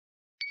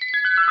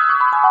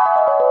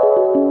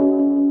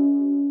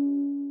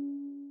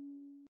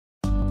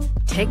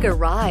Take a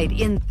ride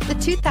in the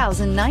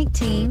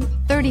 2019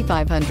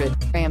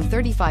 3500. Ram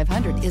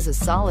 3500 is a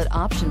solid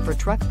option for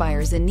truck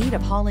buyers in need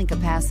of hauling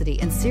capacity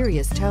and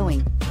serious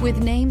towing.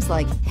 With names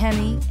like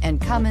Hemi and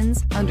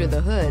Cummins under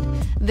the hood,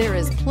 there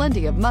is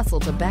plenty of muscle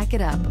to back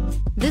it up.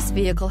 This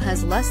vehicle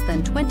has less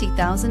than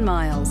 20,000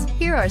 miles.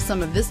 Here are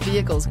some of this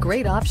vehicle's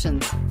great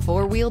options: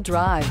 four-wheel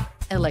drive,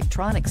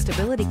 electronic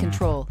stability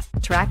control,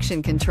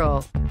 traction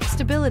control,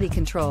 stability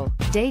control,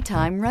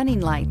 daytime running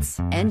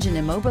lights, engine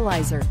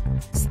immobilizer,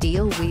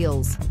 steel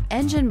wheels,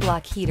 engine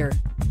block heater,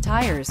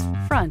 tires,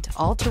 front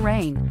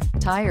all-terrain,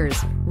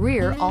 tires,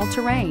 rear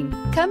all-terrain.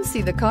 Come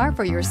see the car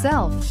for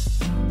yourself.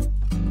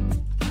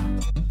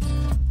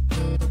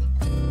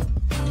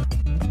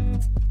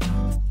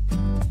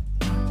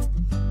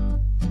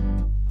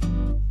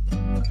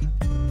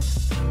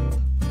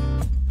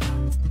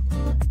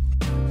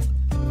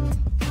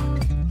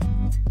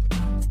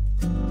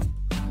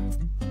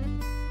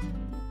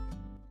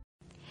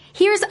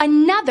 Here's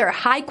another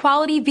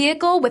high-quality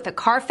vehicle with a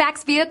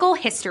Carfax Vehicle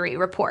History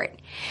Report.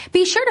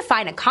 Be sure to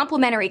find a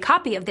complimentary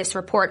copy of this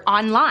report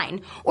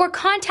online or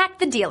contact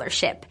the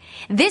dealership.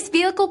 This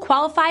vehicle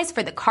qualifies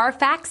for the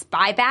Carfax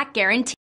Buyback Guarantee.